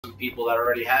some people that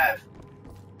already have.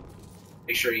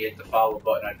 Make sure you hit the follow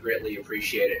button. I'd greatly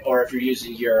appreciate it. Or if you're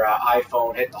using your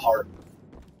iPhone, hit the heart.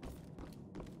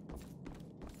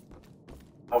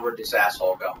 Where'd this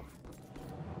asshole go?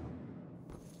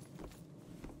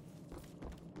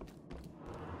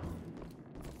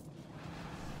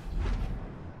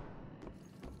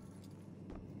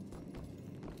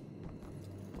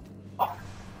 Oh.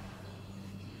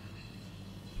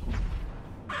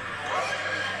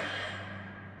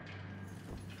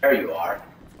 There you are.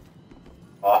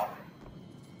 Oh.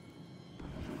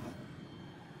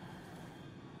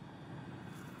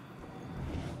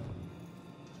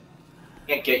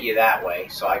 Can't get you that way,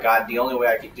 so I got the only way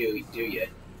I could do you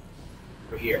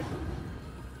over here.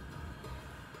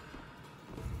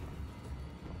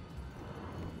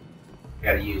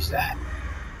 Gotta use that.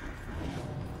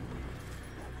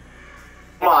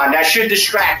 Come on, that should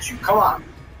distract you. Come on.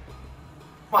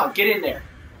 Come on, get in there.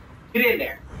 Get in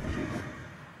there.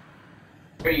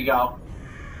 There you go.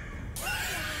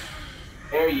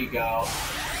 There you go.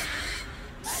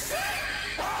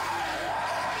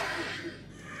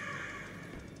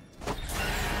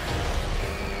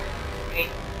 Hey.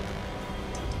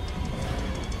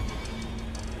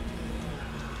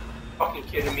 Fucking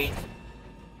kidding me?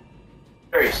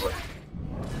 Seriously.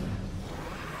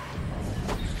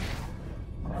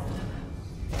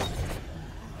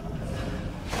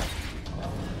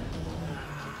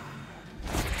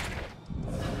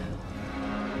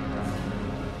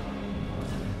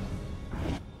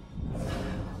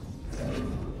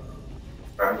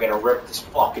 I'm gonna rip this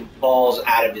fucking balls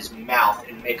out of his mouth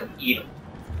and make him eat them.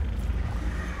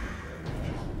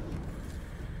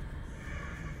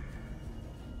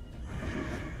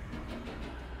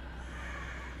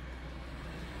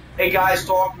 Hey guys,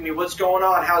 talk to me. What's going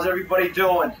on? How's everybody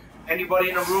doing? Anybody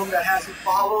in the room that hasn't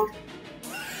followed?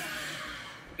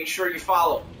 Make sure you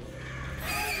follow.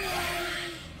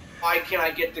 Why can't I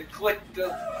get to click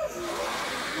the...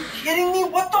 Are you kidding me?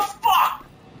 What the fuck?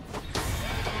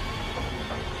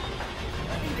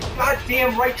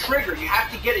 Goddamn right trigger. You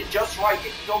have to get it just right. If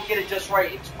you don't get it just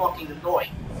right, it's fucking annoying.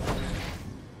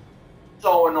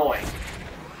 So annoying.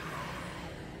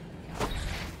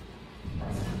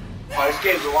 Oh, this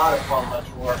game's a lot of fun, let's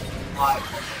work. A lot of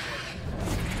fun.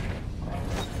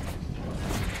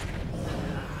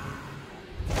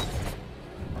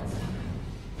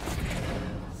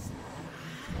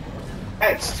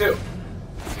 Heads, too.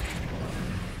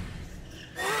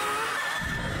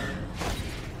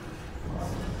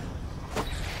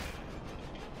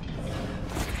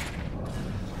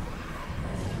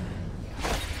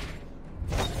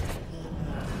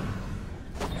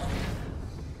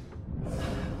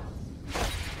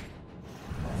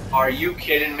 Are you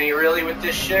kidding me, really, with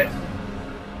this shit?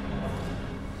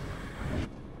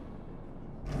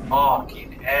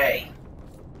 Fucking A.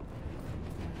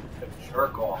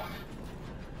 Jerk off.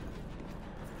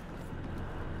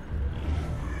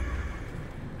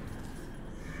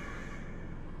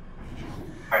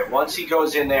 Alright, once he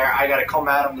goes in there, I gotta come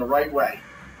at him the right way.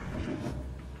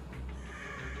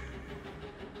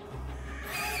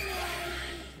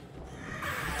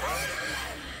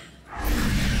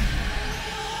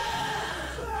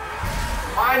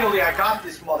 Finally, I got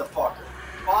this motherfucker.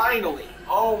 Finally.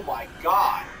 Oh my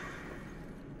god.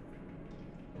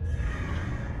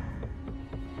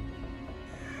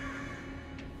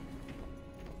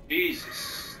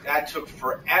 Jesus, that took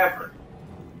forever.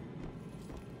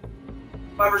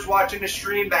 Whoever's watching the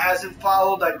stream that hasn't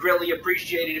followed, I'd really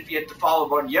appreciate it if you hit the follow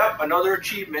button. Yep, another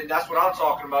achievement. That's what I'm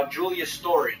talking about. Julia's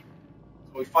story.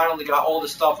 So we finally got all the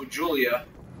stuff with Julia.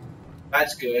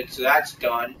 That's good. So that's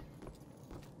done.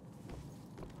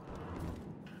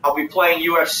 I'll be playing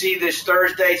UFC this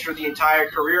Thursday through the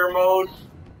entire career mode,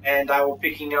 and I will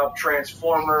be picking up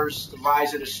Transformers: The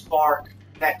Rise of the Spark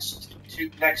next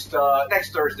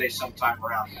Thursday sometime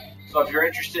around. So if you're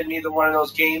interested in either one of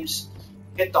those games,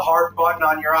 hit the heart button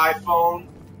on your iPhone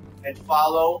and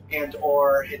follow, and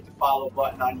or hit the follow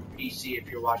button on your PC if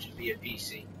you're watching via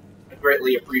PC. I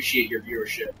greatly appreciate your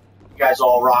viewership. You guys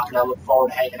all rock, and I look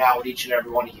forward to hanging out with each and every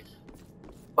one of you.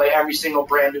 Play every single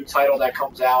brand new title that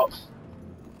comes out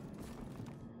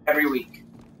every week.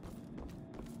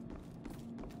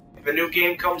 If a new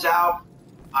game comes out,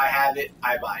 I have it,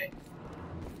 I buy it.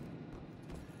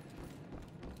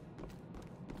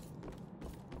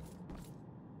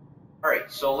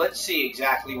 Alright, so let's see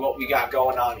exactly what we got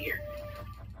going on here.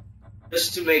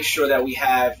 Just to make sure that we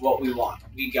have what we want.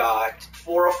 We got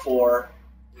 4 of 4,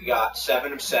 we got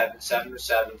 7 of 7, 7 of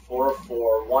 7, 4 of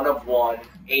 4, 1 of 1,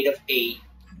 8 of 8,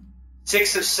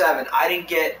 6 of 7.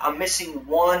 I'm missing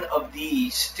one of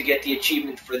these to get the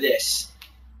achievement for this.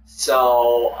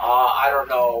 So, I don't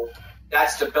know.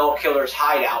 That's the Bell Killer's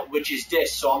hideout, which is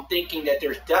this. So I'm thinking that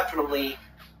there's definitely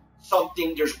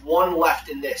something, there's one left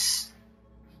in this.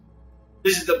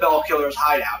 This is the Bell Killer's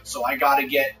hideout, so I gotta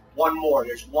get one more.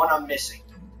 There's one I'm missing.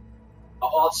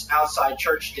 Outside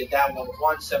Church did that 1 of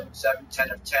 1, 7 of 7, 10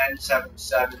 of 10, 7 of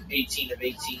 7, 18 of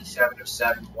 18, 7 of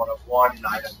 7, 1 of 1,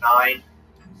 9 of 9,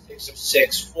 6 of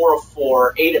 6, 4 of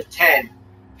 4, 8 of 10.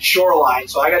 Shoreline,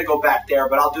 so I gotta go back there,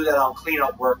 but I'll do that on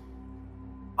cleanup work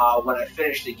when I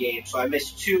finish the game. So I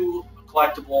missed 2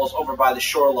 collectibles over by the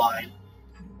Shoreline.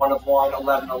 1 of 1,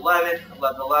 11 of 11,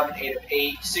 11 of 11, 8 of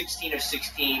 8, 16 of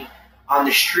 16. On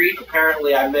the street,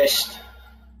 apparently I missed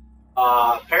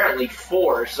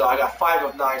 4, so I got 5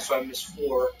 of 9, so I missed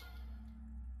 4.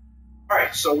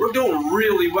 Alright, so we're doing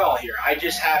really well here. I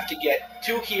just have to get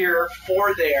 2 here,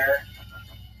 4 there,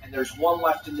 and there's 1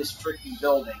 left in this freaking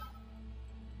building.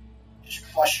 Just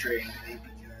frustrating me because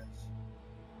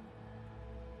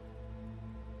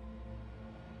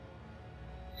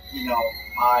you know,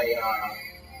 I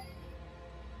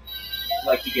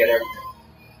like to get everything.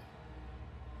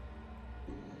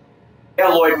 Yeah,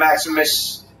 Lloyd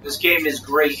Maximus, this game is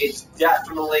great. It's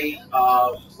definitely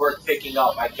worth picking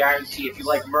up. I guarantee if you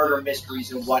like murder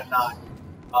mysteries and whatnot,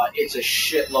 it's a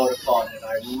shitload of fun, and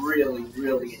I really,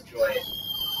 really enjoy it.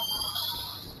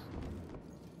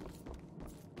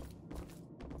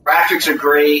 Graphics are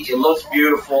great. It looks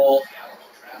beautiful.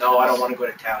 No, I don't want to go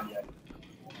to town yet.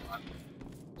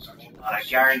 I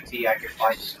guarantee I can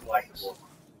find this collectible.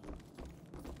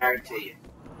 Guarantee you.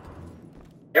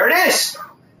 There it is!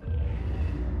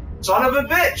 Son of a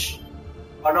bitch!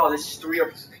 Oh no, this is 3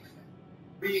 of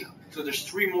 3. So there's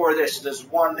 3 more of this. So there's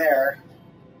 1 there.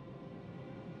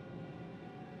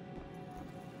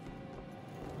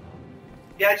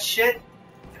 That shit.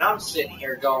 And I'm sitting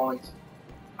here going,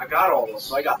 I got all those,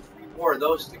 so I got 3 more of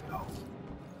those to go.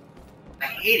 I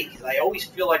hate it because I always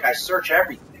feel like I search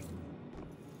everything.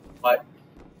 But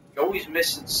you're always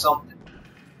missing something.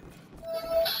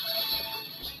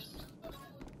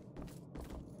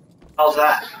 How's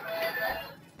that?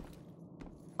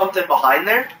 Something behind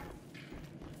there?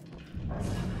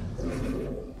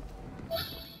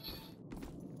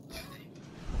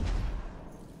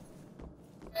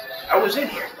 I was in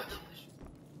here.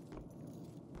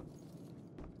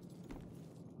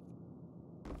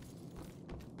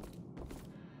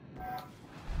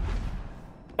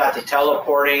 Got the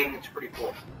teleporting. It's pretty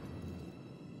cool.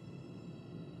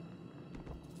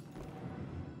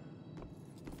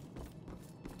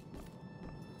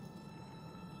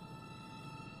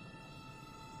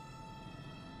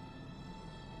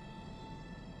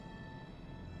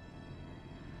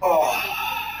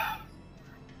 Oh,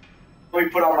 let me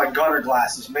put on my gunner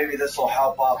glasses. Maybe this will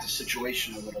help out the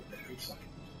situation a little bit. Oops.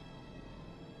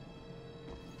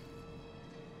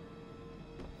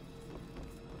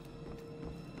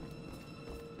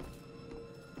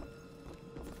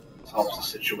 This helps the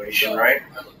situation, right?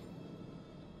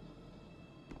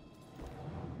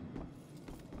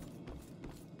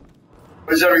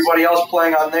 What is everybody else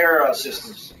playing on their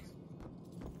systems?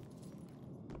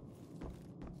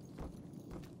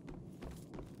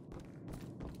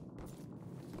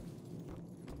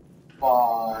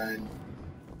 On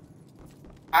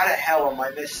how the hell am I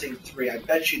missing 3? I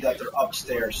bet you that they're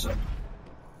upstairs. So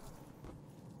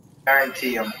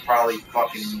guarantee I'm probably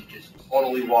fucking just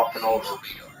totally walking over.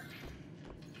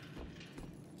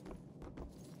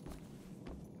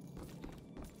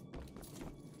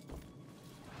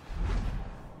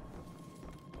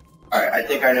 Alright, I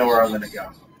think I know where I'm gonna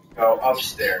go. Go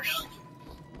upstairs.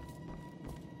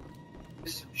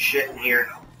 There's some shit in here.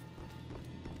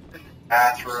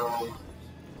 Bathroom.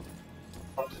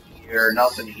 Nothing here,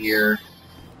 nothing here.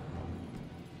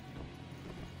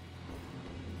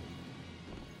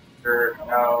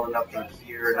 No, nothing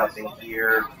here, nothing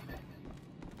here.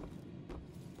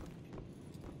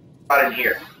 Not in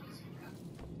here.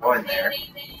 Go in there.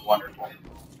 Wonderful.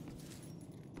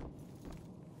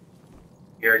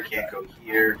 Here, can't go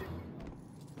here.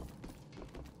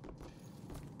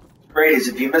 What's great is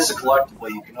if you miss a collectible,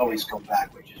 you can always come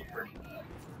back, which is pretty neat.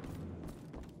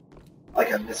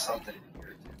 Like I missed something in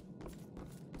here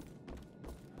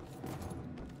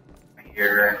too.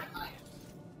 Here.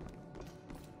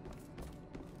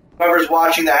 Whoever's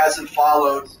watching that hasn't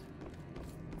followed,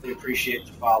 we appreciate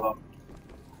the follow.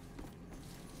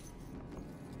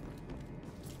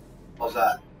 What's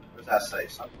that? What does that say?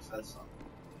 Something says something.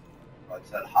 Oh, it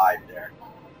said hide there.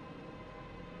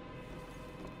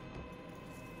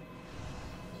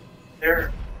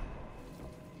 There.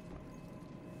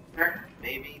 There.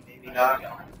 Maybe, maybe not.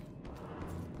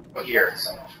 Oh, here.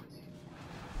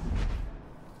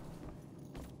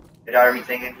 Did I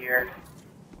everything in here?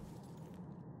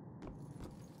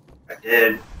 I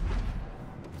did.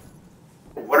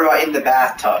 What about in the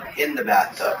bathtub? In the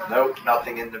bathtub. Nope,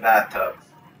 nothing in the bathtub.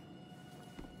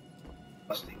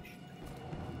 Nothing.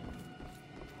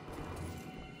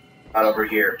 Not over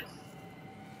here.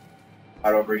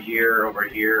 Not over here, over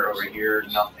here,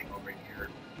 nothing over here.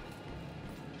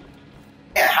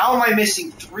 Yeah, how am I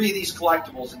missing 3 of these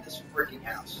collectibles in this freaking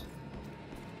house?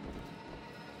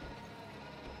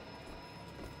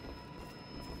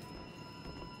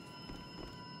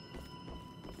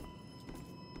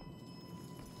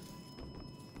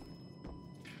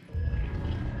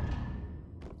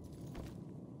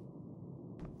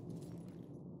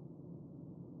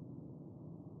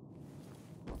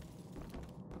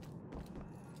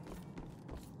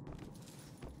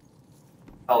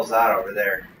 How's that over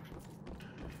there?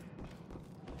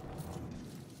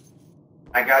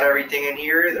 I got everything in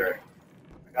here either.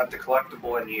 I got the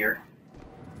collectible in here.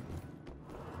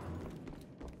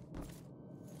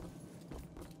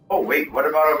 Oh wait, what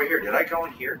about over here? Did I go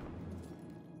in here?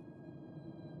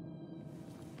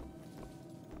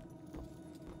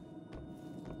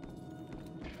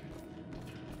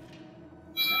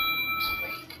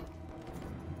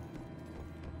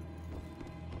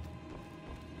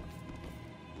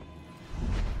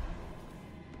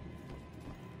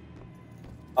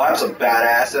 Oh, that's a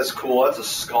badass. That's cool. That's a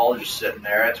skull just sitting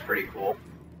there. That's pretty cool.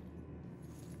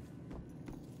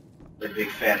 I'm a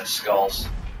big fan of skulls.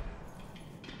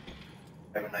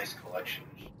 I have a nice collection.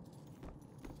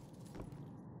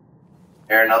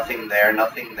 There, nothing there,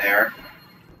 nothing there.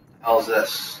 How's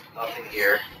this? Nothing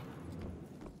here.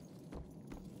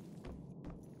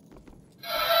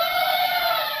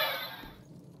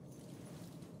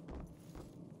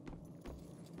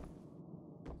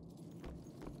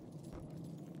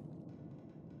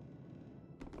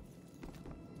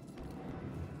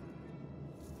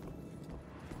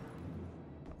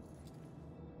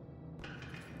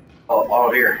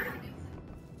 Oh, here.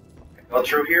 Go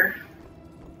through here?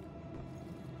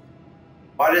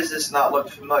 Why does this not look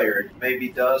familiar? Maybe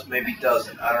it does, maybe it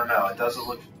doesn't. I don't know. It doesn't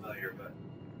look familiar, but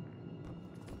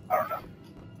I don't know.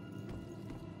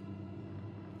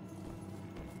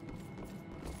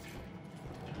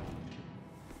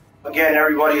 Again,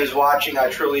 everybody who's watching, I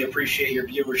truly appreciate your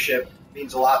viewership. It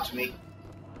means a lot to me.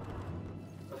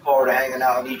 Look forward to hanging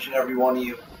out with each and every one of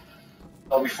you.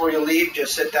 So before you leave,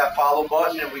 just hit that follow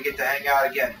button and we get to hang out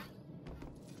again.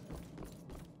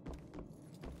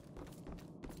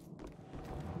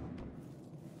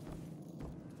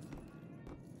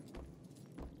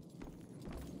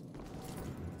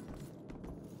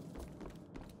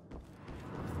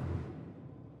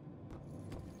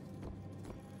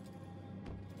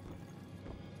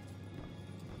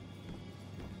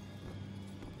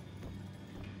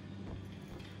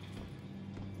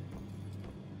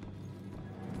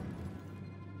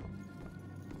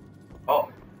 Oh,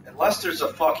 unless there's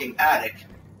a fucking attic,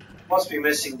 must be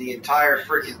missing the entire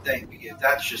freaking thing because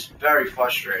that's just very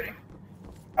frustrating.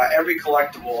 Every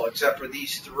collectible except for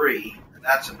these 3, and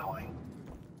that's annoying.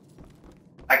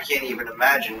 I can't even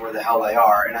imagine where the hell they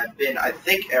are, and I've been, I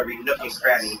think, every nook and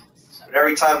cranny, but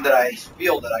every time that I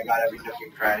feel that I got every nook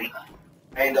and cranny,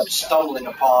 I end up stumbling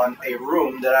upon a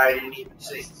room that I didn't even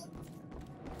see.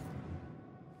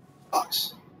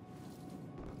 Sucks.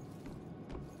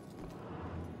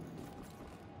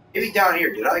 Maybe down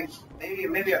here, did I?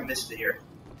 Maybe I missed it here.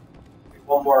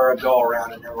 One more go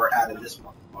around and then we're out of this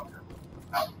motherfucker.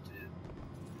 Out.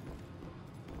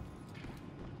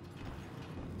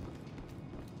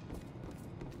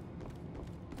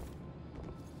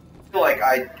 I feel like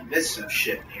I missed some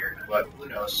shit in here, but who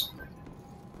knows?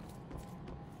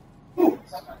 Ooh.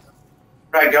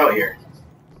 Where'd I go here?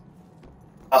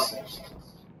 Nothing.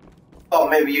 Oh,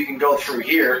 maybe you can go through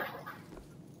here,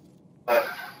 but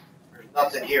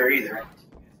nothing here either.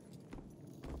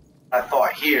 I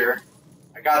thought here,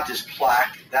 I got this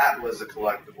plaque, that was a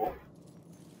collectible.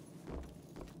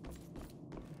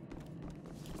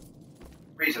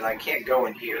 Reason I can't go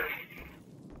in here.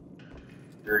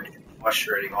 Weird and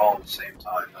frustrating all at the same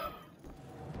time.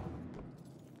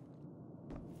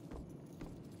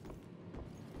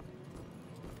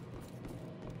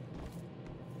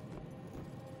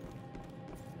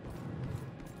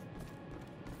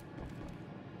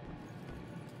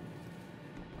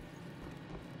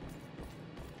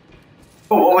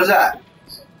 Oh, what was that?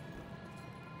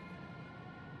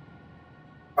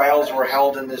 Trials were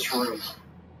held in this room.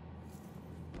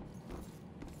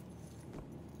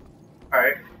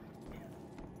 Alright.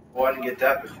 Well, I didn't get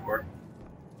that before.